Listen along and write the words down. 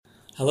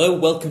Hello,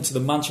 welcome to the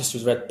Manchester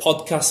is Red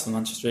podcast from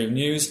Manchester Evening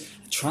News.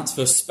 A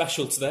transfer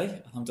special today,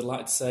 and I'm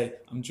delighted to say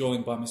I'm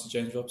joined by Mr.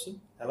 James Robson.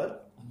 Hello.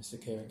 And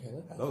Mr. Kieran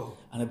Keller. Hello.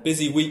 And a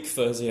busy week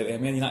for us here.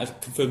 Man United have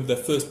confirmed their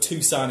first two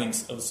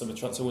signings of the summer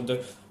transfer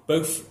window,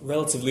 both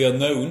relatively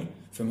unknown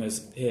from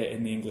us here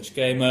in the English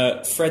game.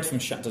 Fred from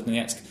Shakhtar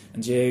Donetsk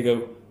and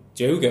Diogo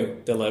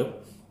Dalot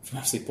from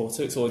FC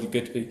Porto. It's already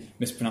good to be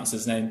mispronouncing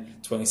his name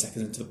 20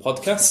 seconds into the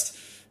podcast.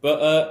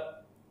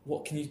 But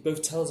what can you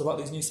both tell us about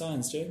these new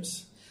signs,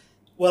 James?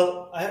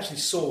 Well, I actually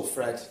saw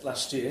Fred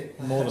last year.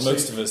 More than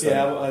most of us.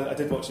 Yeah, I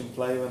did watch him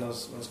play when I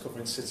was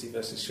covering City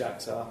versus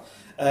Shakhtar.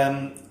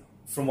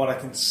 From what I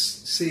can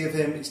see of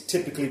him, he's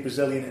typically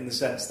Brazilian in the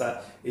sense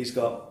that he's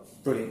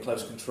got brilliant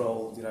close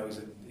control. You know,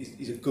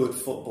 he's a good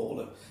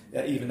footballer,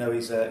 even though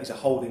he's a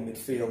holding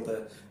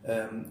midfielder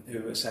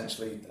who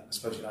essentially, I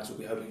suppose United will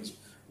be hoping is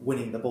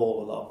winning the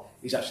ball a lot.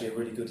 He's actually a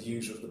really good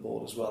user of the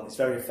ball as well. He's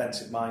very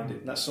offensive minded,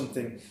 and that's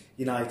something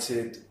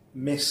United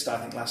missed, I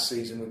think, last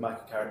season with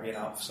Michael Carrick being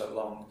out for so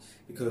long,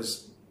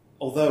 because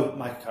although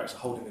Michael Carrick's a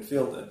holding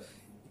midfielder,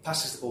 he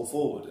passes the ball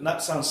forward, and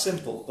that sounds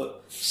simple,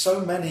 but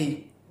so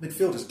many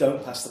midfielders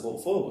don't pass the ball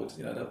forward,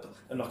 you know,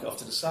 they'll knock it off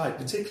to the side,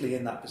 particularly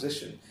in that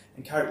position,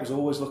 and Carrick was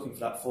always looking for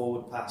that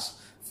forward pass.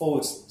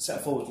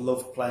 Centre forwards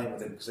loved playing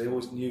with him because they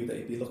always knew that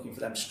he'd be looking for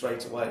them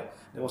straight away.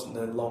 It wasn't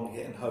a long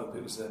hit and hope,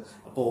 it was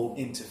a ball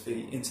into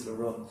the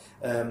run.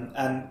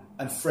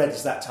 And Fred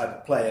is that type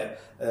of player.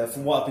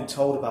 From what I've been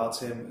told about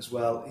him as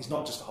well, he's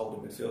not just a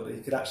holding midfielder,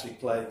 he could actually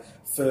play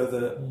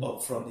further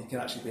up front, he can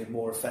actually be a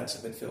more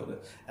offensive midfielder.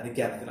 And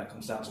again, I think that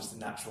comes down to just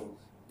the natural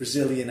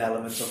Brazilian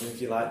element of him,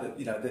 if you like, that,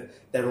 you know,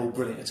 they're all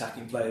brilliant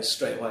attacking players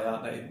straight away,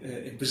 aren't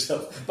they, in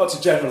Brazil? Not to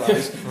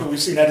generalise, but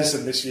we've seen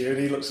Edison this year,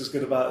 and he looks as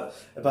good about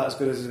as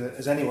good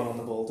as anyone on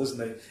the ball,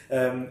 doesn't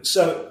he?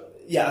 So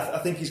yeah, I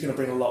think he's going to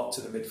bring a lot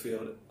to the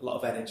midfield, a lot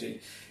of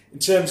energy. In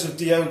terms of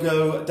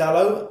Diogo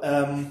Dalot,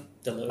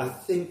 I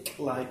think,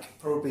 like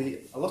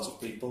probably a lot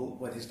of people,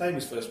 when his name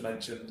was first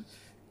mentioned,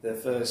 their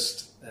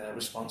first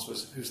response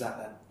was, "Who's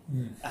that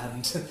then?"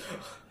 And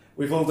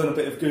we've all done a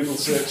bit of Google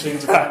searching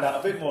to find out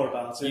a bit more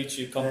about it.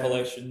 YouTube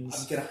compilations.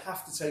 I'm going to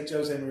have to take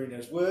Jose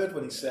Mourinho's word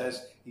when he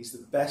says he's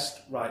the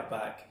best right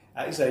back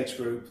at his age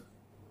group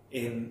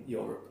in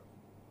Europe.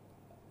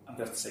 I'm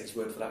going to have to take his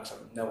word for that because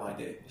I have no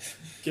idea.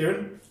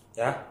 Kieran?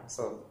 Yeah,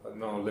 so I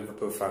know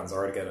Liverpool fans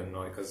are getting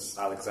annoyed because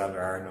Alexander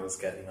Arnold's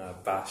getting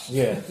bashed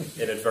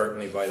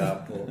inadvertently by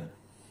that. But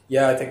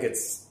yeah, I think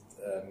it's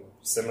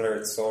similar.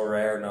 It's so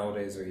rare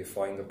nowadays where you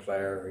find a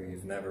player who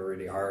you've never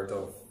really heard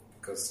of,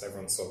 because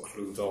everyone's so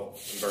clued up,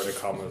 inverted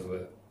commas,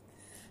 with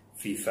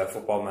FIFA,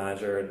 Football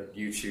Manager and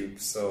YouTube.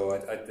 So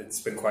it's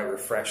been quite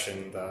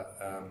refreshing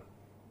that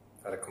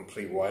had a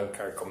complete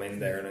wildcard come in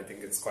there, and I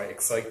think it's quite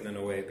exciting in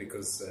a way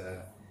because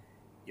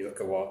you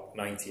look at what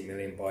 90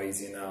 million buys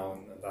you now,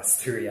 and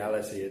that's the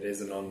reality. It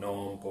is an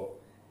unknown, but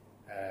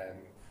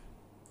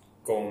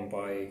going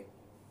by,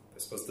 I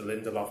suppose, the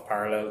Lindelof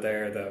parallel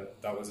there,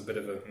 that was a bit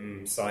of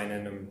a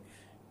signing, and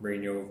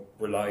Mourinho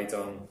relied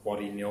on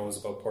what he knows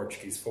about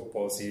Portuguese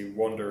football, so you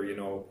wonder, you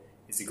know,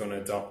 is he going to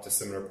adopt a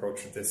similar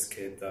approach with this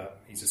kid, that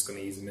he's just going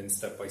to ease him in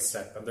step by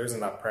step? And there isn't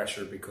that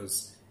pressure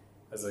because,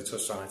 as I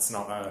touched on, it's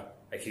not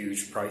a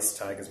huge price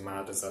tag, as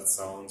mad as that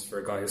sounds, for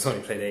a guy who's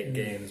only played 8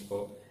 games,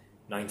 but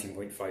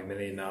 19.5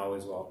 million now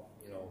is what,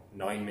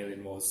 9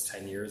 million was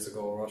 10 years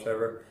ago or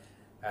whatever.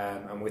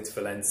 And with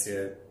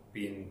Valencia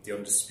being the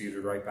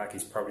undisputed right back,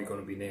 he's probably going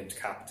to be named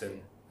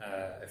captain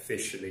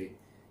officially.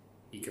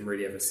 He can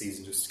really have a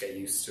season just to get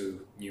used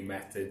to new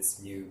methods,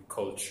 new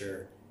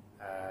culture,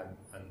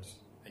 and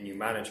a new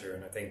manager.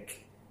 And I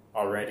think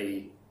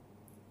already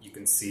you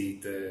can see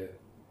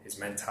his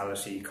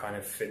mentality kind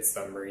of fits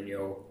that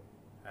Mourinho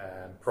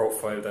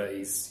profile, that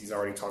he's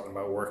already talking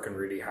about working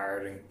really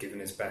hard and giving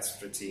his best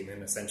for the team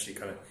and essentially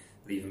kind of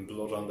leaving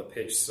blood on the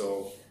pitch.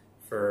 So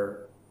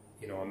for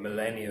a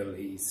millennial,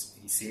 he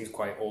seems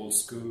quite old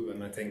school,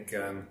 and I think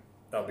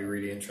that'll be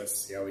really interesting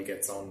to see how he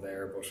gets on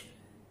there. But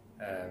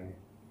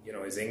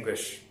his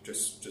English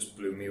just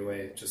blew me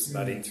away. Just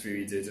that interview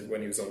he did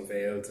when he was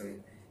unveiled,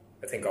 and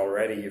I think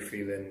already you're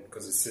feeling,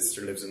 because his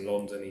sister lives in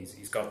London,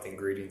 he's got the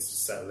ingredients to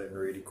settle in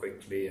really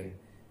quickly. And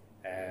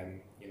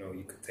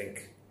you could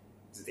think,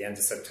 at the end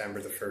of September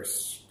the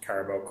first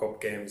Carabao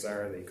Cup games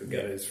are, that he could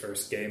get his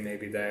first game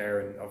maybe there,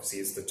 and obviously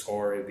it's the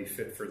tour, he'll be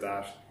fit for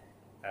that.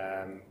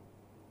 And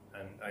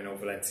I know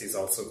Valencia is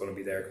also going to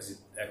be there because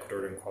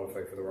Ecuador didn't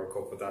qualify for the World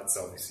Cup, but that's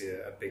obviously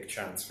a big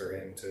chance for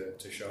him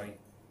to shine.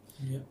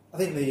 Yeah. I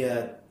think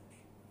the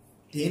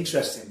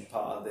interesting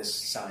part of this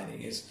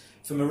signing is,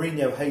 for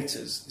Mourinho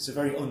haters, it's a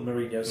very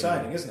un-Mourinho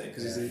signing, isn't it?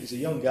 Because he's a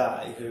young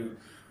guy who,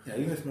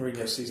 even if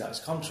Mourinho sees out his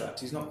contract,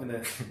 he's not going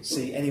to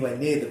see anywhere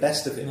near the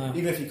best of him. No.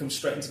 Even if he comes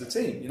straight into the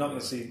team, you're not going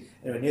to see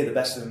anywhere near the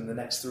best of him in the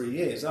next 3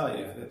 years, are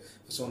you,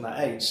 for someone that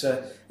age?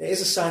 So it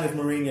is a sign of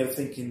Mourinho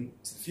thinking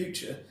to the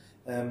future.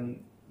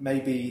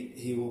 Maybe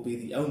he will be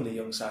the only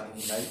young signing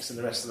he makes, and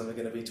the rest of them are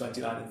going to be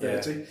 29 and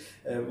 30.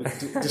 We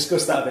can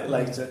discuss that a bit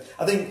later.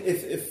 I think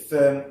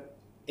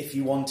if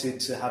you wanted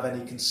to have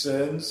any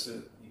concerns,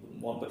 you wouldn't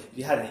didn't want. But if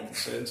you had any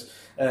concerns,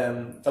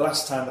 the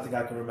last time I think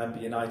I can remember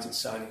United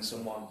signing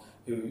someone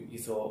who you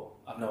thought,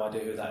 I've no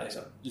idea who that is,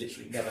 I've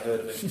literally never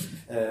heard of him,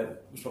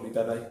 was probably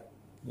Bebe.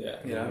 Yeah,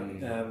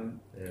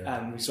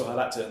 and we saw how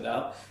that turned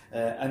out.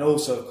 And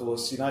also, of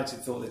course,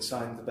 United thought they'd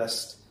signed the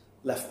best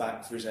left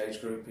back for his age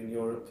group in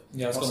Europe.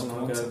 Yeah, I was going to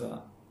come on to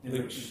that.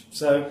 Because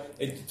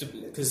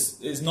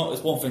it's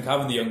one thing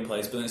having the young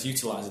players, but then it's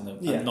utilising them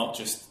and not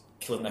just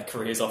killing their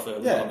careers off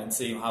early on and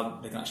seeing how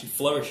they can actually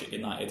flourish at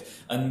United.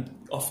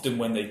 And often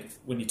when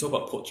you talk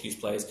about Portuguese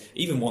players,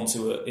 even ones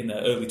who are in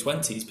their early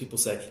 20s, people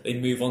say they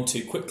move on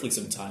too quickly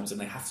sometimes and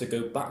they have to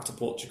go back to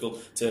Portugal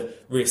to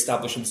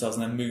re-establish themselves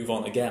and then move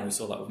on again. We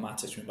saw that with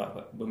Matic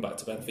went back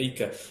to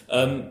Benfica.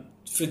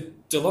 For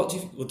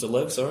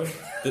Dalot, sorry.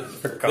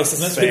 This is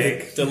meant to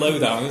be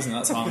Dalot down, isn't it?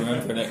 That's how I'm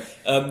remembering it.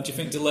 Do you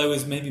think Dalot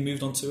has maybe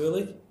moved on too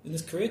early in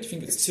his career? Do you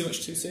think it's too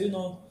much too soon?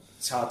 Or?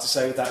 It's hard to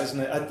say with that, isn't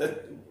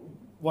it?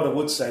 What I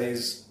would say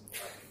is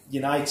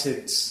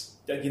United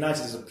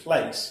as a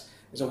place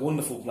is a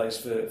wonderful place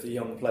for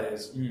young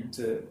players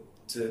to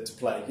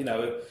play. You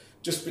know,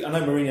 I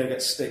know Mourinho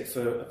gets stick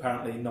for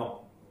apparently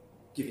not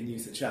giving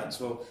youth a chance.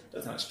 Well, I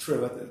don't think that's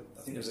true. I think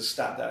there was a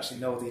stat that actually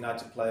no other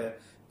United player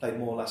played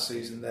more last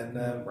season than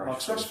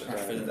Marcus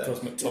Rashford. And of course,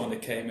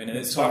 McTominay came in, and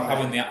it's about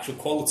having the actual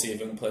quality of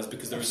young players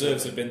because the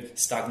reserves have been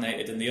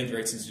stagnated and the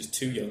under-18s is just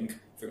too young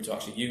for him to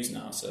actually use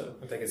now. So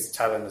I think it's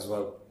talent as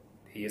well.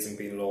 He isn't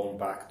being loaned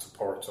back to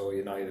Porto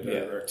United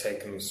or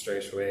taken him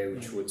straight away,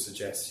 which would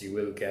suggest you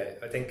will get.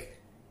 I think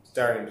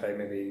Darren played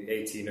maybe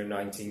 18 or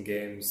 19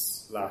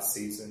 games last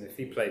season. If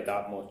he played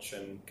that much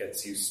and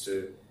gets used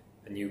to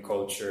a new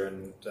culture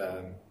and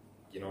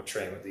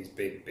train with these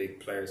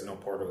big players, I know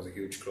Porto is a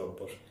huge club,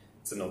 but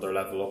it's another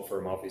level up for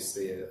him.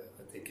 Obviously,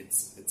 I think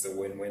it's a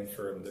win-win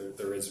for him.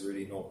 There is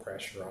really no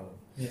pressure on him.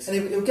 Yes.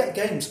 And he'll get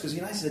games because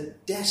United are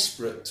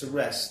desperate to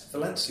rest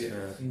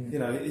Valencia. Yeah. You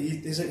know,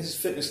 his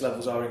fitness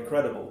levels are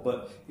incredible,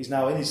 but he's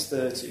now in his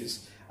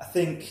 30s. I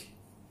think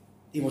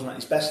he wasn't at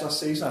his best last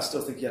season. I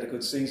still think he had a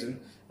good season.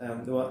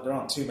 There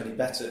aren't too many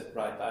better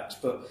right backs,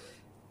 but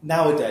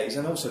nowadays,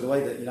 and also the way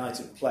that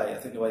United play, I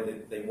think the way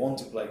that they want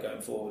to play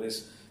going forward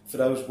is for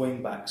those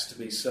wing backs to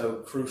be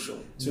so crucial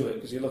to it.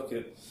 Because you look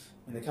at,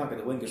 they can't get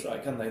the wingers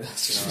right, can they?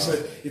 That's just, so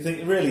you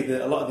think really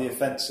that a lot of the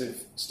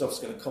offensive stuff's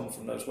going to come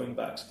from those wing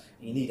backs.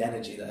 And you need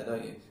energy there,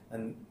 don't you?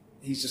 And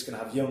he's just going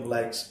to have young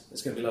legs.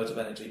 There's going to be loads of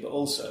energy. But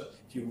also,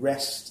 if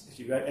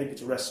you're able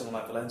to rest someone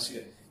like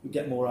Valencia, you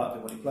get more out of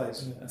him when he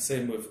plays. Yeah,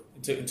 same with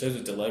in terms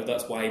of Dalot.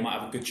 That's why he might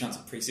have a good chance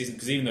of pre-season.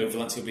 Because even though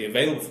Valencia will be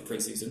available for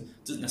pre-season,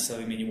 it doesn't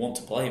necessarily mean you want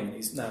to play him. And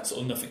he's sort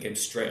of nothing games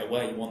straight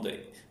away. You want to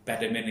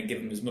bed him in and give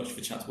him as much of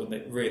a chance when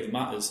it really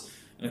matters.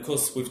 And of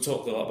course, we've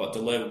talked a lot about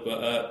Dalot,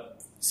 but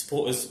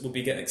supporters will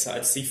be getting excited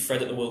to see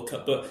Fred at the World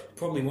Cup, but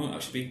probably won't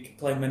actually be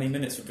playing many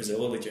minutes for Brazil,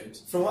 will they,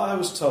 James? From what I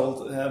was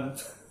told...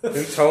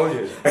 Who told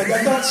you? I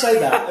can't say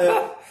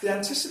that. The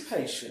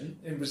anticipation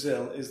in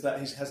Brazil is that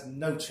he has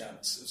no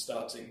chance of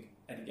starting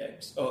any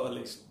games, or at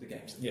least the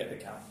games that they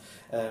can.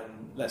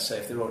 Let's say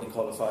if they're already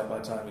qualified by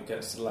the time it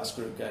gets to the last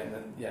group game,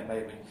 then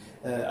maybe.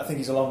 I think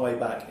he's a long way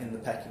back in the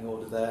pecking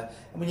order there.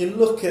 And when you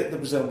look at the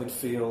Brazil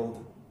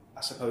midfield,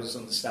 I suppose it's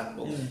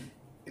understandable.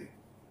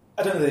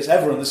 I don't know that it's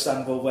ever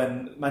understandable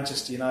when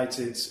Manchester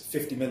United's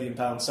 £50 million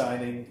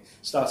signing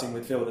starting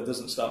midfielder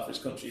doesn't start for his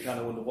country. You kind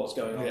of wonder what's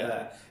going on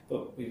there.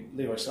 But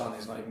Leroy Sané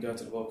is not even going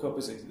to the World Cup,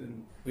 is he?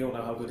 And we all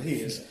know how good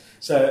he is.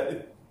 So,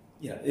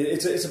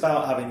 it's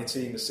about having a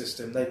team, a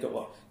system. They've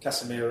got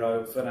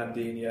Casemiro,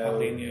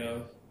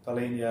 Fernandinho,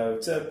 Paulinho.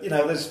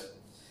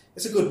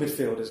 It's a good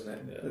midfield, isn't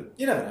it? Yeah.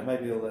 You never know.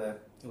 Maybe he'll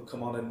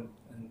come on and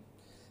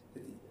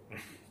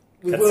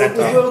with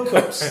World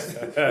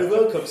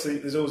Cups,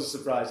 there's always a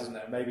surprise, isn't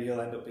there? Maybe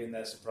he'll end up being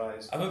their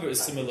surprise. I remember it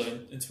was similar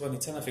in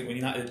 2010. I think when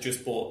United had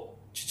just bought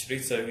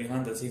Chicharito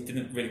Hernandez, he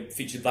didn't really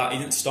feature that. He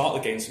didn't start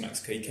the games for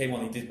Mexico. He came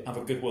on. He did have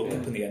a good World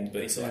Cup in the end,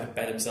 but he sort of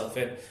bed himself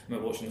in. I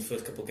remember watching the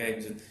first couple of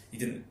games, and he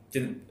didn't.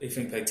 I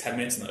think played 10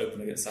 minutes in the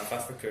opener against South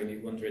Africa, and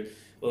you're wondering,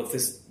 well, if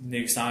this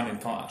new signing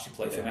can't actually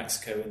play for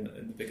Mexico in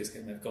the biggest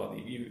game they've got,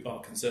 you are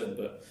concerned.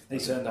 But he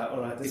turned out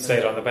all right. He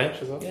stayed on the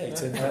bench as well. Yeah, he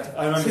turned out.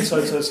 I remember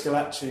Toto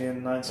Scalacci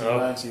in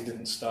 1990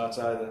 didn't start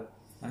either.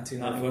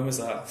 1990, when was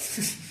that?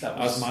 That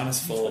was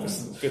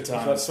 -4. Good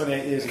times. About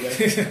 28 years ago.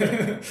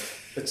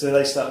 But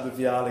they started with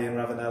Vialli and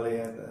Ravanelli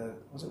and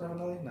was it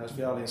Ravanelli? No, it was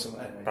Vialli and some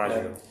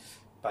anyway.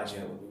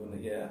 Baggio would be,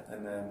 wouldn't it? Yeah,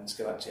 and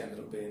Scalacci ended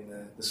up being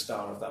the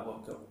star of that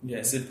World Cup. Yeah,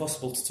 it's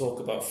impossible to talk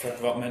about Fred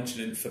without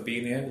mentioning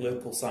Fabinho.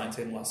 Liverpool signed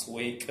him last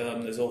week.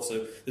 There's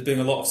been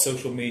a lot of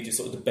social media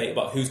sort of debate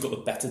about who's got the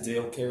better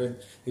deal. Kieran,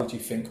 who do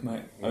you think,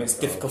 mate? I mean, it's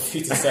difficult for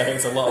you to say.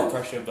 It's a lot of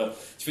pressure, but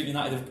do you think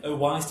United are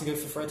wise to go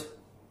for Fred?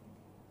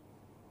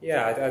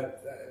 Yeah,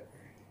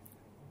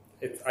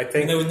 I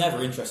think they were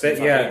never interested.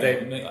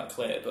 They make that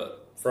clear.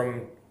 But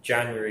from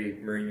January,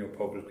 Mourinho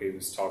publicly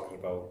was talking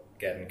about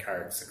getting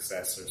Carrick's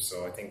successor.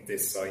 So I think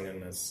this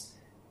signing it's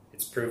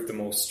proved the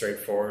most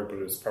straightforward, but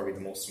it was probably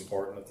the most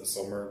important of the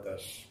summer.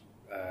 That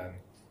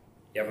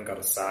you haven't got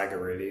a saga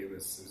really. It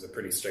was a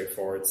pretty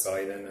straightforward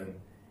signing,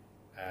 and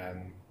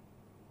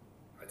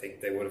I think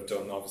they would have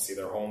done obviously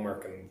their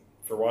homework, and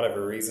for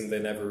whatever reason they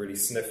never really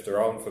sniffed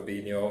around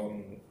Fabinho.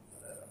 And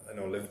I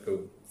know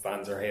Liverpool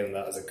fans are hailing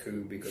that as a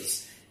coup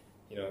because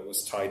it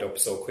was tied up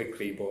so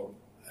quickly, but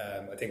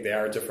I think they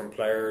are different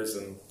players,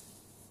 and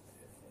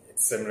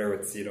it's similar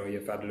with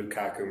you've had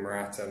Lukaku,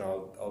 Morata and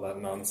all that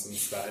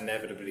nonsense that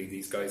inevitably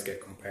these guys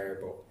get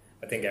compared, but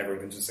I think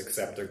everyone can just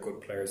accept they're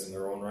good players in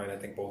their own right. I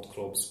think both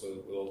clubs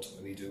will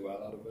ultimately do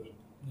well out of it.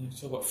 You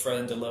talk about Fred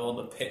and Deleu on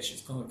the pitch.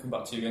 It's going to come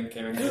back to you again,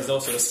 Kieran. There's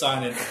also a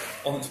signing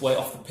on its way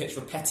off the pitch.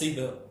 Rapetti,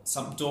 the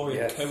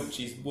Sampdoria coach,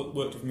 he's worked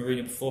with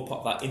Mourinho before,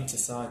 part of that Inter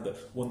side that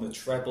won the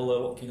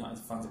treble. What can United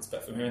fans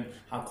expect from him?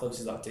 How close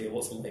is that deal?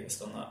 What's the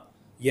latest on that?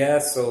 Yeah,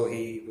 so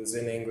he was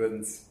in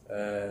England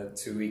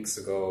 2 weeks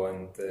ago,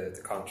 and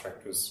the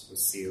contract was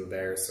sealed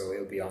there, so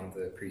he'll be on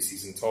the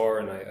pre-season tour.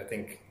 And I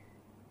think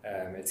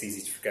it's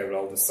easy to forget with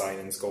all the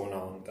signings going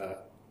on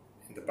that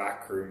in the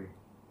backroom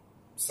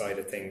side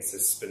of things,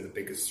 this has been the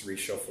biggest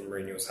reshuffle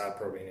Mourinho's had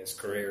probably in his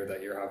career,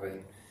 that you're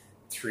having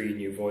 3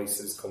 new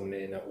voices coming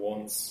in at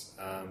once.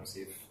 So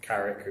you have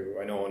Carrick,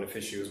 who I know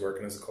unofficially was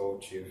working as a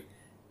coach, you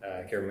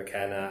have Kieran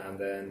McKenna, and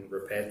then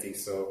Rapetti.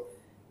 So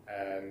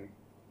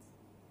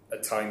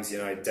at times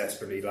United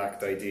desperately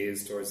lacked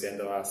ideas towards the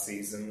end of last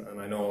season, and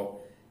I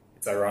know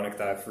it's ironic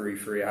that if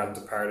Rui hadn't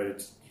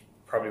departed,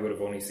 probably would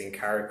have only seen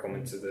Carrick come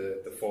into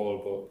the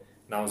fold,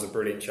 but now is a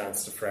brilliant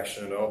chance to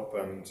freshen it up,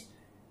 and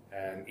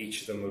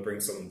each of them will bring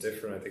something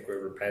different. I think with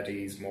Rapetti,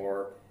 he's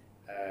more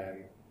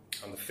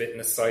on the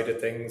fitness side of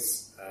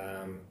things.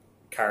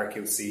 Carrick,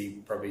 you'll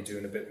see probably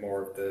doing a bit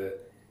more of the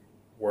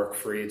work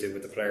Free did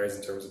with the players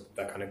in terms of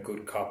that kind of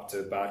good cop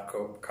to bad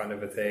cop kind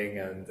of a thing,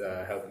 and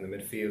helping the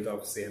midfield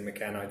obviously. And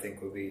McKenna, I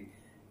think, will be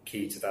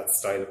key to that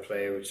style of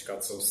play which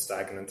got so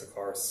stagnant, of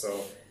course.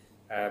 So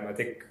I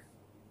think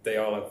they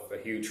all have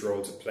a huge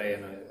role to play,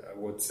 and I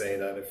would say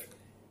that if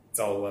it's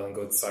all well and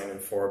good signing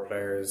 4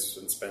 players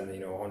and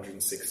spending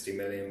 160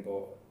 million,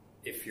 but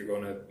if you're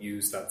going to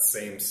use that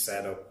same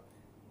setup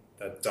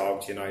that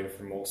dogged United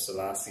for most of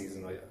last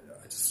season,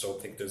 I just don't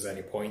think there's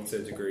any point to a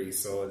degree.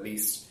 So at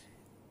least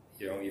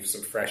you have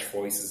some fresh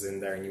voices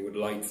in there, and you would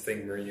like to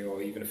think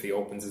Mourinho, even if he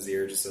opens his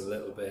ear just a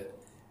little bit,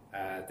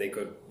 they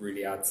could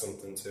really add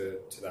something to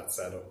that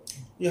setup.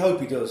 You hope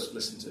he does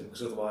listen to him,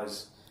 because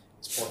otherwise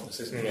it's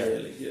pointless, isn't it?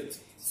 Really,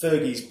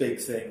 Fergie's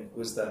big thing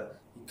was that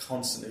he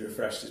constantly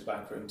refreshed his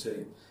backroom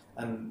team,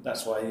 and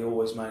that's why he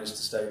always managed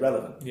to stay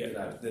relevant.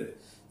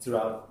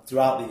 Throughout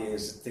the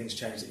years, things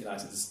changed at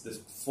United. The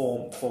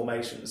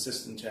formation, the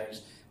system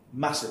changed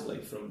massively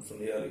from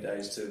the early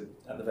days to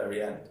at the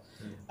very end.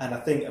 And I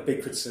think a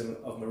big criticism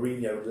of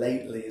Mourinho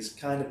lately has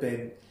kind of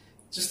been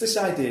just this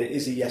idea: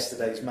 is he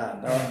yesterday's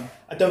man? Now,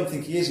 I don't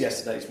think he is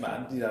yesterday's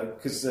man,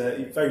 because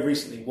he very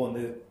recently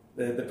won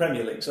the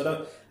Premier League,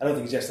 so I don't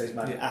think he's yesterday's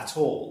man at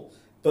all.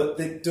 But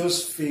it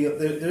does feel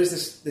there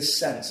is this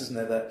sense, isn't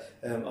there,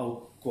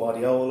 that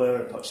Guardiola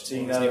and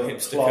Pochettino and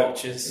Klopp,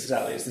 coaches.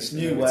 Exactly, it's this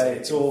new way.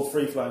 It's all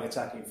free flowing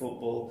attacking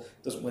football.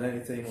 Doesn't win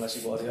anything unless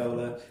you're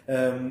Guardiola.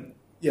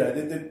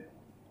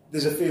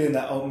 There's a feeling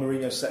that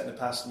Mourinho's set in the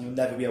past, and you'll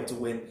never be able to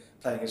win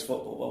playing his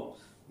football. Well,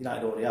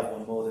 United already have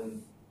won more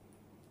than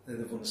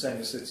they've won the same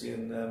as City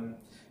in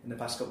the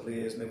past couple of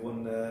years, and they've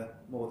won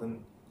more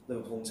than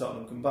Liverpool and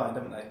Tottenham combined,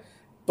 haven't they?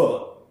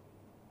 But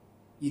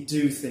you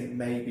do think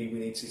maybe we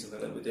need to see something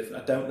a little bit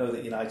different. I don't know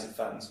that United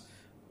fans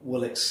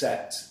will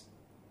accept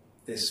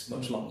this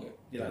much longer.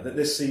 That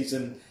this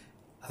season,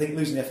 I think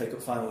losing the FA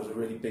Cup final was a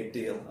really big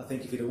deal. I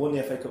think if you'd have won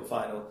the FA Cup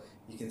final,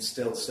 you can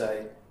still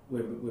say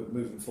we're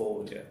moving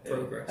forward.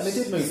 Progress. And they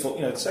did move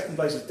forward. The second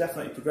place is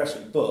definitely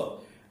progression,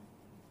 but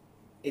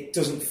it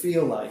doesn't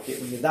feel like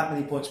it when you're that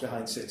many points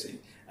behind City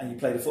and you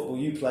play the football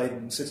you played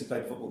and City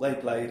played the football they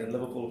played and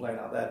Liverpool playing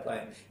out they're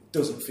playing. It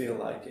doesn't feel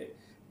like it.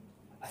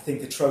 I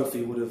think the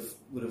trophy would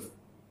have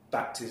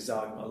backed his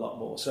argument a lot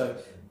more. So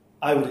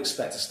I would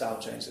expect a style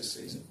change this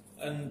season.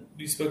 And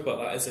we spoke about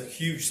that. It's a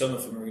huge summer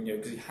for Mourinho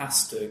because he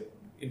has to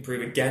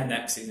improve again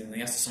next season, and he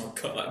has to somehow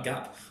cut that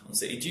gap on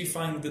City. Do you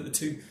find that the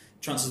 2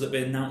 transfers that have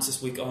been announced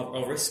this week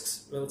are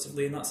risks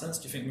relatively in that sense?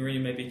 Do you think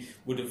Mourinho maybe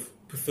would have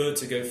preferred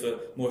to go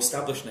for more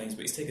established names,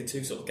 but he's taken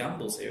 2 sort of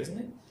gambles here, isn't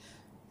he?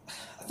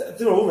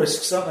 They're all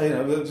risks, aren't they?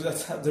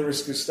 The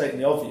risk is stating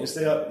the obvious.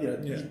 They are.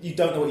 You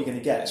don't know what you're going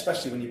to get,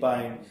 especially when you're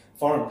buying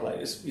foreign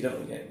players. You don't know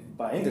what you're going to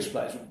buy English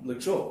players.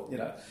 Luke Shaw,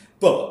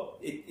 But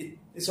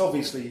it's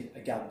obviously a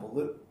gamble.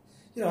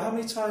 That how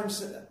many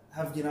times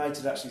have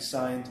United actually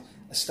signed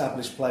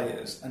established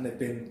players and they've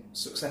been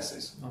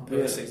successes? Van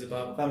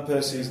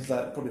Persie's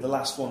probably the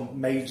last one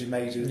major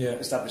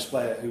established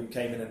player who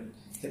came in and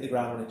hit the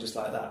ground running just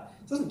like that.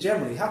 It doesn't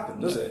generally happen,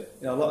 does it?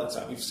 A lot of the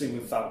time we've seen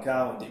with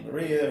Falcao and Di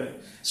Maria and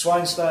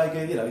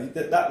Schweinsteiger.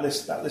 That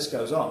list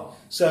goes on.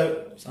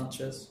 So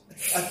Sanchez.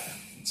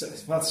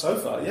 So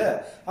far,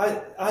 yeah.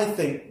 I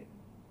think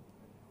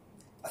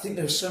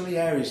there are so many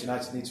areas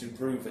United need to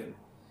improve in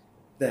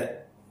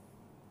that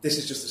this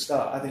is just the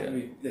start. I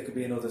think there could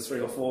be another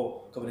 3 or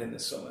 4 coming in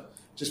this summer,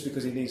 just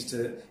because he needs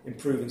to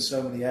improve in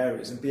so many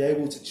areas and be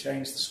able to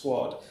change the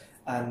squad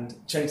and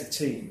change the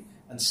team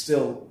and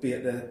still be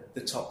at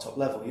the top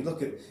level. You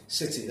look at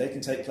City; they can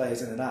take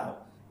players in and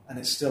out, and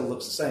it still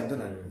looks the same,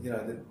 doesn't it? You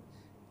know,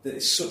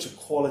 it's such a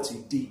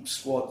quality, deep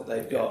squad that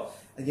they've got.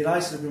 And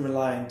United have been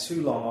relying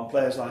too long on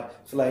players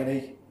like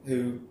Fellaini,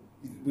 who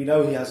we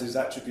know he has his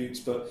attributes,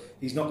 but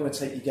he's not going to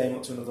take your game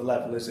up to another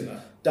level, is he?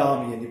 No.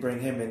 Darmian, you bring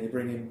him in, you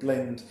bring in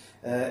Blind,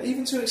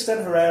 even to an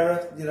extent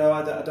Herrera. You know,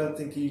 I don't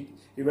think he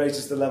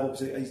raises the level.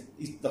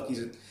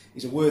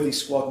 He's a worthy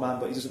squad man,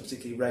 but he doesn't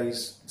particularly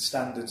raise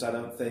standards, I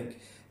don't think.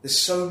 There's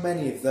so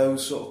many of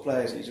those sort of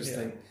players that you just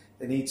think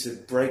they need to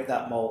break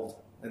that mould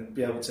and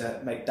be able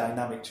to make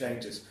dynamic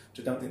changes,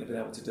 which I don't think they've been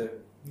able to do.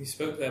 You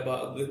spoke there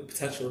about the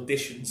potential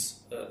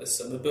additions this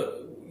summer,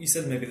 but you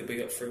said maybe the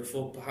big up through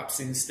for perhaps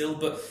in still,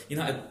 but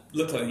United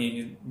look like a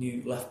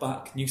new left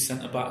back, new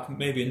centre back,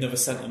 maybe another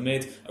centre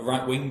mid, a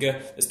right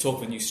winger. There's talk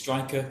of a new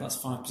striker. That's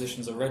 5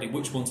 positions already.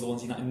 Which ones are the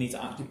ones United need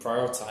to actually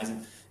prioritise?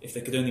 And if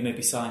they could only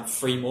maybe sign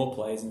 3 more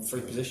players in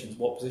 3 positions,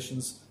 what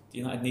positions do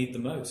United need the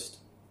most?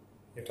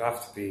 It'd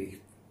have to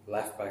be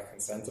left back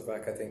and centre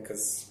back, I think,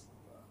 because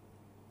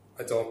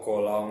I don't go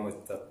along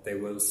with that they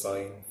will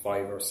sign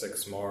 5 or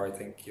 6 more. I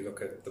think you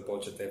look at the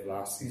budget they've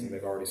last season,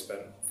 they've already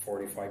spent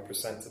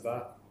 45% of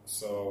that.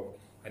 So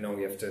I know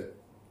you have to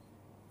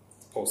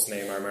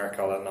post-name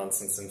America, all that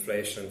nonsense,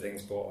 inflation and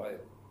things, but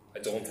I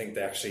don't think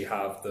they actually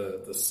have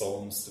the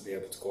sums to be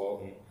able to go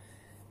out and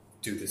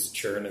do this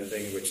churning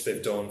thing, which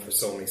they've done for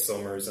so many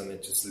summers, and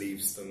it just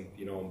leaves them,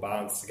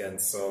 unbalanced again.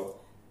 So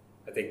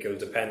I think it'll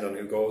depend on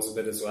who goes a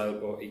bit as well,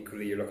 but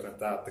equally you're looking at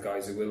that, the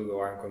guys who will go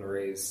aren't going to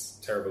raise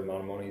a terrible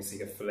amount of money, so you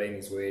get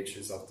Fellaini's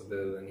wages off the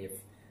bill, and you have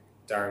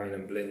Darmian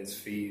and Blind's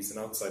fees, and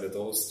outside of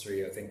those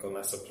 3, I think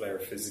unless a player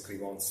physically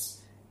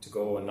wants to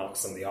go and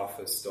knocks on the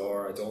office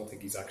door, I don't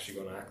think he's actually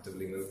going to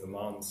actively move them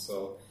on.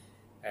 So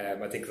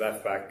I think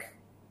left back,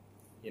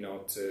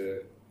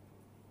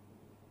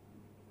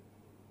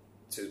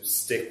 to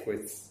stick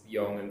with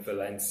Young and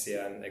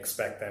Valencia and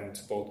expect them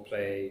to both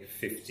play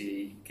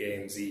 50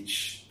 games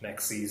each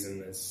next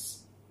season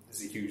is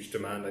a huge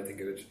demand, I think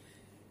it would.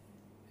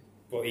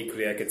 But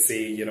equally I could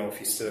see, if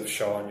you still have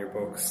Shaw in your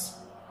books,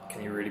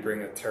 can you really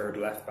bring a third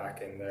left back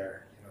in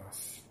there?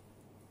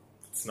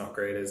 It's not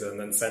great, is it? And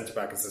then centre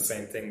back is the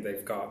same thing.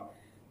 They've got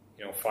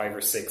 5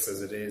 or 6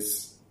 as it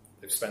is.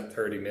 They've spent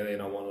 30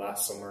 million on one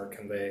last summer.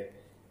 Can they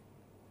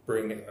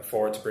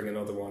afford to bring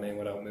another one in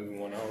without moving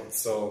one out?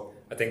 So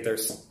I think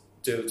there's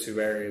still 2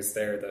 areas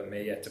there that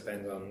may yet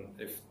depend on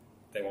if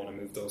they want to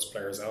move those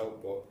players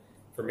out. But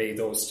for me,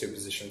 those 2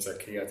 positions are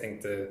key. I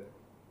think the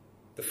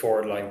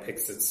forward line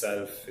picks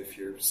itself if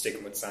you're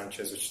sticking with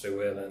Sanchez, which they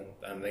will,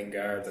 and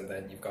Lingard, and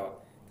then you've got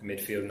the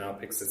midfield now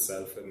picks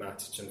itself with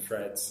Matic and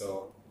Fred.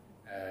 So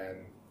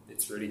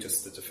it's really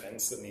just the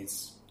defence that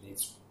needs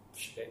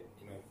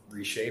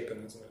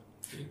reshaping, isn't it?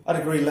 I'd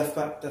agree, left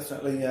back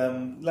definitely,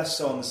 less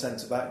so on the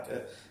centre back.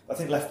 I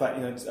think left back,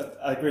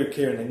 I agree with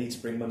Kieran, they need to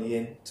bring money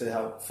in to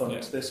help fund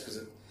this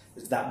because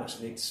there's that much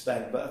they need to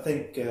spend. But I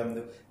think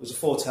there was a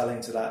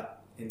foretelling to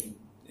that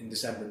in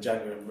December and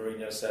January, and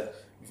Mourinho said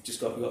we've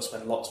got to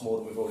spend lots more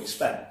than we've already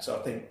spent. So I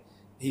think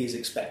he is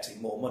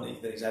expecting more money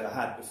than he's ever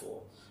had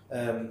before.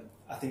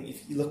 I think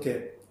if you look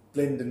at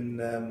Blind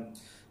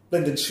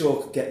and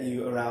Shaw could get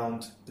you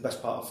around the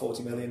best part of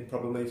 40 million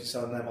probably if you're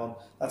selling them on.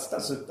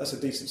 That's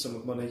a decent sum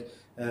of money.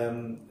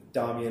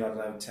 Darmian, I don't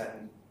know,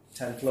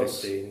 10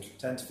 plus, 15.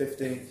 10 to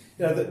 15.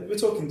 We're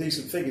talking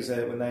decent figures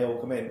there when they all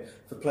come in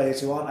for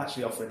players who aren't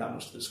actually offering that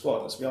much to the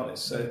squad, let's be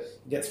honest. So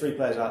you get 3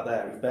 players out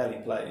there who've barely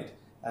played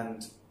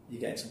and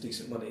you're getting some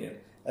decent money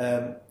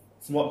in.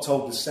 From what I'm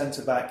told with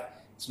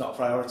centre-back, it's not a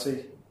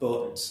priority,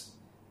 but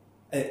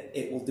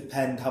it will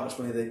depend how much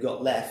money they've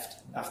got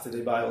left after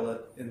they buy all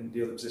in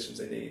the other positions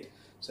they need.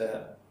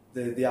 So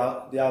the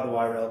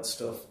Alderweireld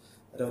stuff,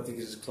 I don't think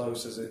is as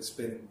close as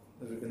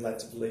we've been led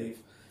to believe.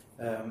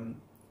 So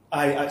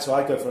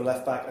I go for a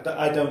left back.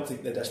 I don't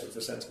think they're desperate for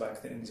a centre back. I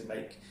think they need to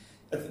make.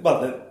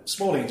 Well,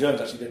 Smalling and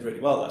Jones actually did really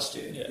well last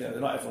year. Yeah. They're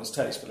not everyone's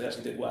taste, but they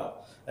actually did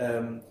well.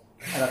 And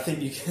I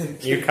think you can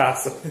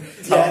Newcastle.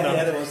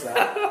 yeah, there was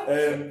that.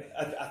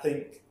 I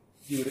think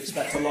you would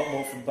expect a lot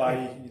more from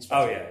Bailly. You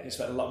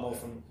expect a lot more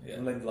from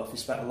Lindelof. You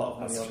spent a lot of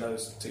money on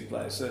those 2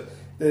 players. So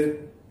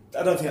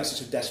I don't think that's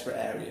such a desperate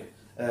area.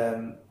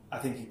 I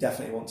think he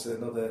definitely wants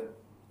another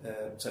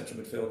central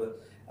midfielder.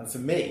 And for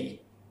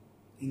me,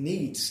 he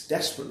needs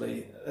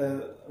desperately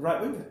a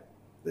right winger.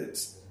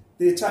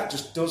 The attack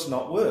just does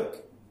not work.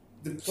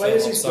 The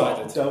players he's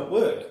got don't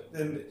work.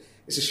 And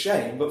it's a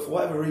shame, but for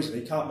whatever reason,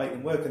 he can't make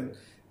them work. And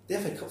the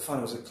FA Cup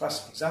final was a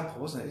classic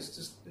example, wasn't it?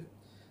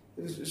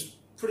 It was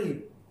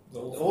pretty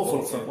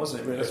awful from,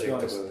 wasn't it, really, to be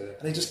honest?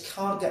 And he just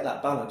can't get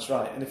that balance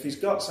right. And if he's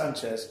got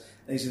Sanchez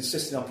and he's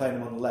insisting on playing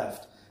him on the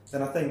left,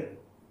 then I think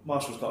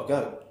Marshall's got to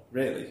go,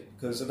 really,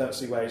 because I don't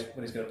see when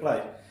he's going to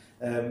play.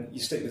 You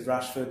stick with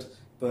Rashford,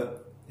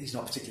 but he's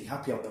not particularly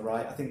happy on the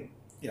right. I think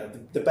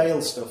the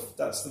Bale stuff,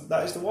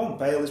 that is the one.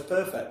 Bale is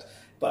perfect,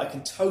 but I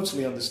can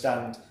totally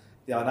understand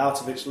the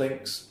Arnautovic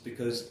links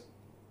because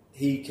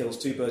he kills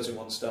 2 birds with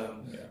 1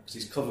 stone because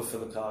he's cover for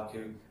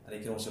Lukaku and he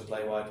can also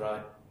play wide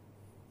right.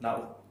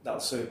 That'll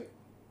suit.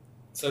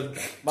 So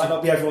might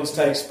not be everyone's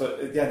taste, but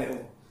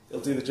again,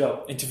 it'll do the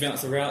job. And do you think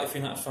that's the reality for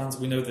United fans?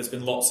 We know there's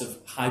been lots of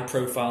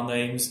high-profile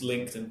names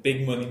linked and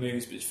big money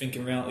moves, but do you think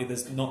in reality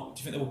there's not? Do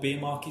you think there will be a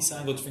marquee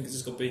signing, or do you think it's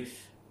just going to be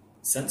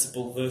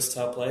sensible,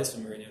 versatile players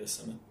for Mourinho this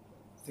summer?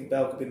 I think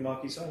Bale could be the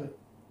marquee signing.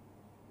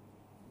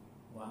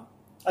 Wow.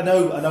 I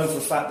know for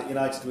a fact that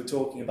United were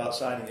talking about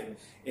signing him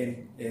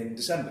in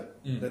December.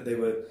 That they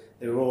were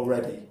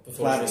already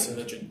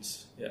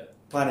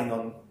planning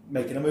on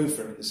making a move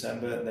for him in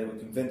December, and they were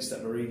convinced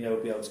that Mourinho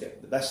would be able to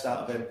get the best out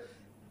of him.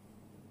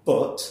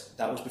 But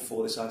that was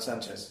before they signed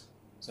Sanchez.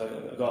 So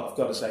I've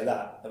got to say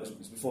that was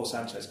before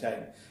Sanchez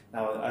came.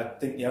 Now I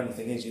think the only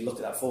thing is you look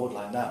at that forward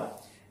line now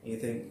and you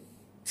think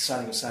the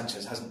signing of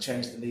Sanchez hasn't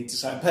changed the need to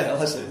sign Bale,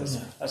 has it?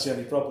 That's the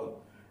only problem.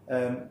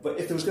 But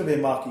if there was going to be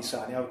a marquee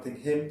signing, I would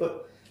think him.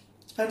 But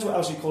it depends what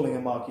else you're calling a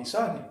marquee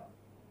signing.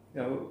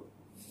 You know,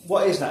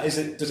 what is that?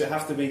 Does it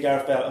have to be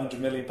Gareth Bale at £100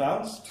 million?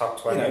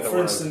 Top 20. For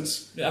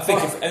instance, I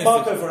think if anything,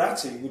 Marco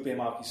Verratti would be a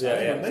marquee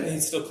signing. Yeah.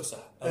 He'd still cost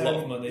a lot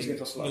of money. He's going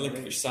to cost a lot of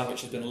money. Milinkovic-Savic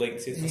has been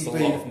linked. He'd cost a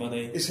lot of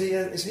money. Is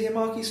he a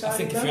marquee signing? I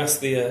think if you ask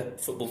the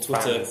football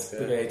Twitter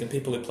brigade and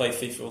people who play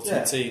FIFA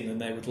Ultimate Team, then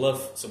they would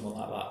love someone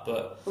like that.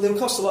 But they would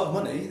cost a lot of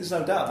money. There's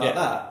no doubt about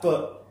that.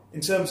 But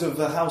in terms of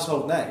a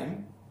household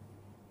name,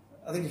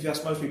 I think if you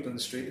ask most people in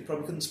the street, they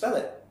probably couldn't spell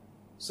it.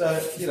 So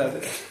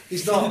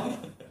he's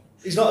not.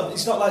 He's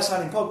not like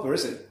signing Pogba,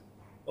 is it?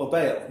 Or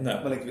Bale? No.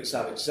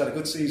 Milinkovic-Savic. He's had a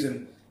good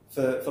season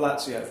for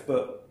Lazio,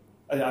 but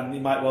and he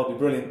might well be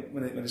brilliant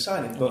when they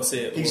sign him. But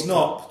he's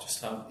not.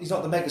 He's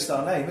not the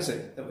megastar name, is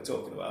it? That we're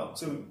talking about.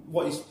 So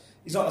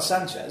he's not a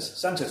Sanchez.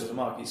 Sanchez was a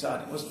marquee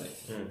signing, wasn't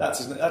he? That's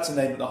a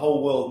name that the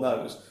whole world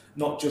knows,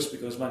 not just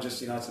because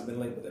Manchester United have been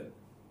linked with him.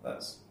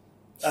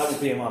 That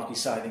would be a marquee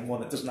signing,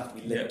 one that doesn't have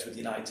to be linked with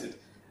United,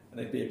 and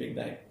it'd be a big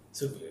name.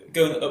 So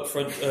going up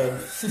front,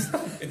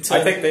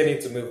 I think they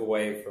need to move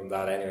away from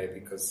that anyway,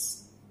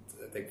 because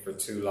I think for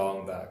too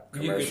long that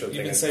commercial thing.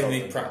 You've been saying they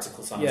need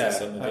practical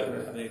signs.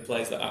 I mean,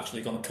 players that are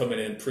actually going to come in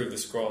and improve the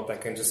squad. That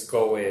can just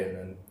go in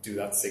and do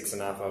that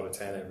 6.5 out of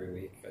 10 every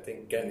week. I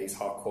think getting these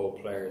hot cold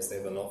players, they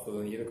have enough of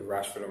them. You look at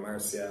Rashford or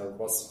Martial.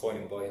 What's the point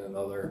in buying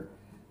another?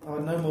 Oh,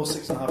 no more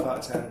 6.5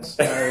 out of 10s.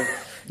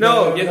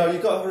 No,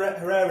 you've got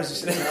Herrera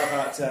as a 6.5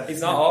 out of 10.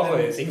 He's not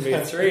always. He can be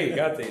a 3.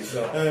 Got these.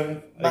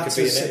 So Matt's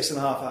 6.5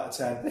 out of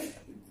 10.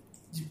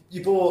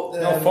 You bought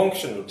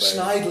functional players.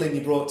 Schneidlin.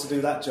 You brought to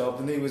do that job,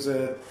 and he was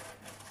a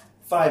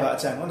 5 out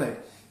of 10, wasn't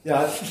he?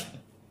 Yeah,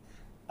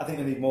 I think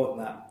they need more than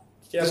that.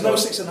 Yeah, there's no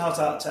 6.5 out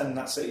of 10 in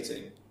that City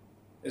team,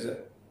 is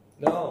it?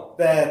 No,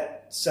 they're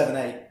 7,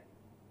 8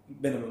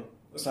 minimum.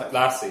 That's like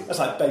last season. That's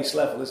like base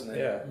level, isn't it?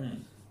 Yeah.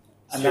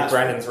 And that's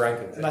Brennan's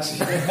ranking. But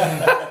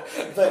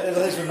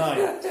those were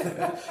 9.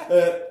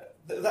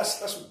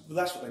 That's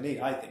what they need,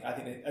 I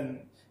think. And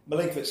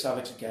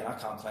Milinkovic-Savic again. I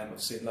can't claim I've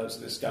seen loads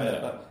of this guy.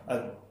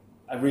 Yeah.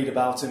 I read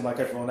about him like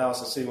everyone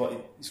else. I see what he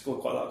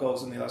scored quite a lot of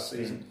goals in the last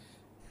season.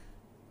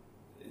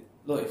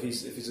 Look, if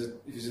he's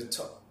a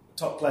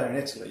top player in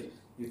Italy,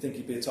 you'd think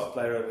he'd be a top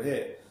player over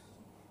here.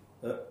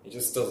 But he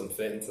just doesn't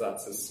fit into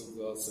that. So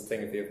that's the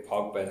thing. If you have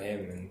Pogba and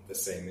him in the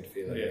same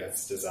midfield,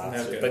 it's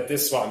disaster. But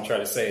this is what I'm trying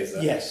to say is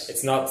that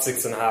it's not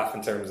 6.5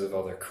 in terms of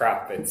other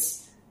crap.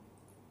 It's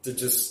to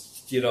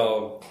just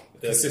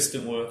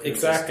consistent work.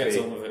 Exactly. Gets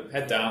on with it.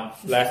 Head down.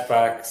 Left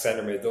back,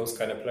 centre mid, those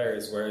kind of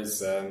players.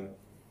 Whereas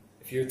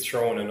if you're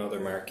throwing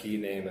another marquee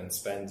name and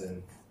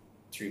spending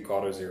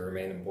 3/4 of your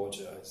remaining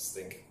budget, I just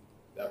think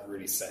that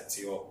really sets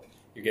you up.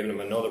 You're giving him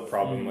another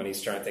problem when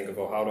he's trying to think of,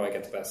 how do I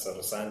get the best out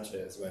of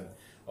Sanchez when,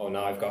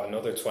 now I've got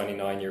another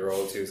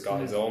 29-year-old who's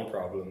got his own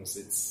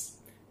problems.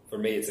 For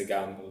me, it's a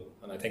gamble.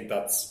 And I think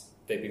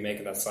they'd be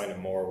making that signing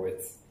more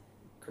with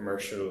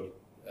commercial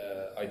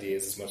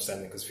ideas as much as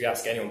anything. Because if you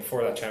ask anyone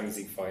before that Champions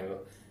League final,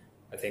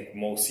 I think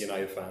most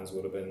United fans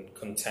would have been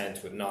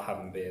content with not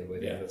having Bale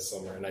with him this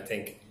summer. And I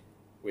think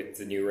with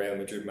the new Real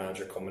Madrid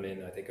manager coming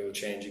in, I think it will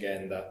change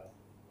again, that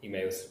he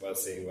may well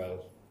say,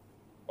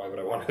 why would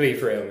I want to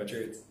leave Real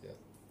Madrid? Yeah.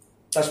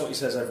 That's what he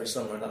says every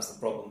summer, and that's the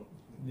problem.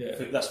 Yeah.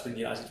 That's been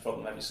United's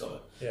problem every summer.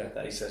 Yeah.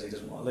 That he says he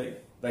doesn't want to leave.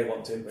 They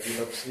want him, but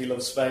he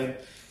loves Spain.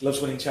 He loves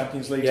winning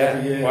Champions League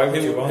every year. Why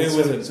would you want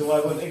him? So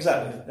why wouldn't?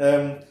 Exactly.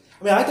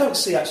 I don't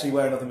see actually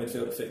where another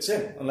midfielder fits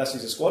in, unless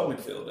he's a squad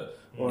midfielder.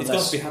 He's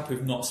got to be happy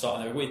with not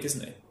starting every week,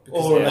 isn't he?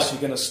 Unless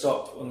you're going to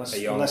stop, unless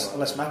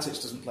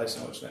Matic doesn't play so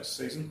much next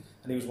season,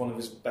 and he was one of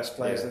his best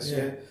players this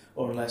year,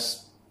 or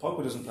unless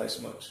Pogba doesn't play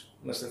so much,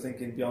 unless they're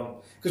thinking beyond.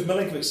 Because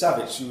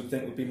Milinkovic-Savic, you would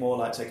think, would be more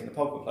like taking the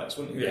Pogba place,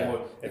 wouldn't you?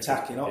 More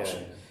attacking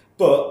option. Yeah.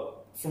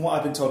 But from what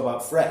I've been told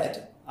about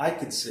Fred, I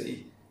could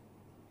see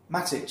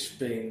Matic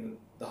being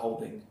the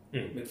holding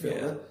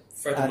midfielder,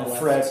 Fred and on the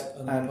Fred left,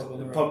 and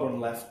Pogba on the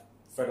left,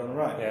 Fred on the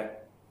right. Yeah,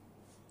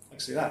 I can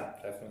see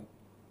that. Definitely.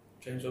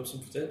 James Robson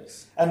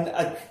predicts, and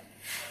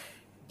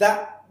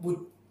that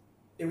would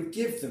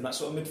give them that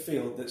sort of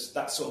midfield,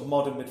 that sort of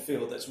modern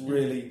midfield that's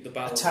really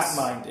attack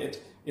minded.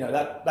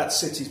 That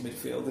City's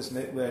midfield, isn't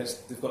it? Where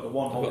they've got the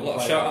one holding. A lot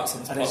of shout outs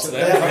on this part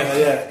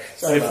today. Yeah.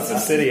 So it's a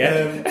City,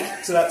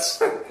 so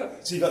that's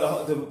So you've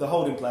got the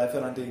holding player,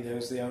 Fernandinho,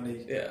 is the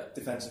only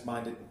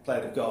defensive-minded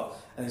player they've got,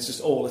 and it's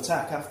just all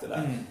attack after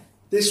that.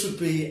 This would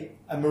be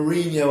a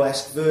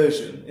Mourinho-esque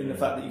version in the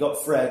fact that you've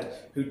got Fred,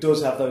 who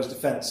does have those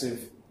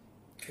defensive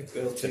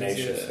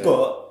capabilities,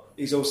 but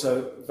he's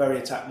also very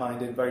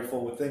attack-minded, very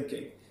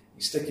forward-thinking.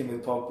 He's sticking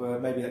with Pogba.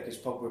 Maybe that gives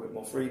Pogba a bit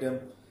more freedom.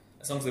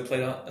 As long as they play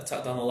that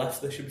attack down the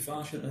left, they should be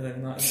fine, shouldn't they?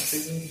 In that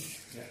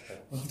season,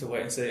 we'll have to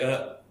wait and see.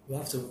 We'll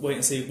have to wait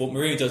and see what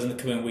Mourinho does in the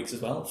coming weeks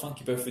as well. Thank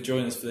you both for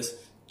joining us for this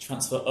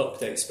transfer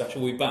update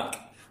special. We'll be back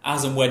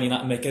as and when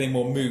United make any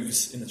more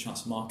moves in the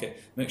transfer market.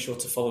 Make sure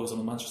to follow us on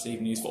the Manchester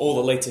Evening News for all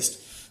the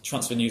latest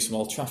transfer news from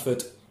Old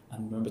Trafford,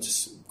 and remember to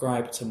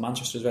subscribe to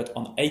Manchester's Red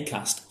on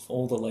Acast for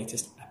all the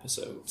latest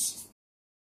episodes.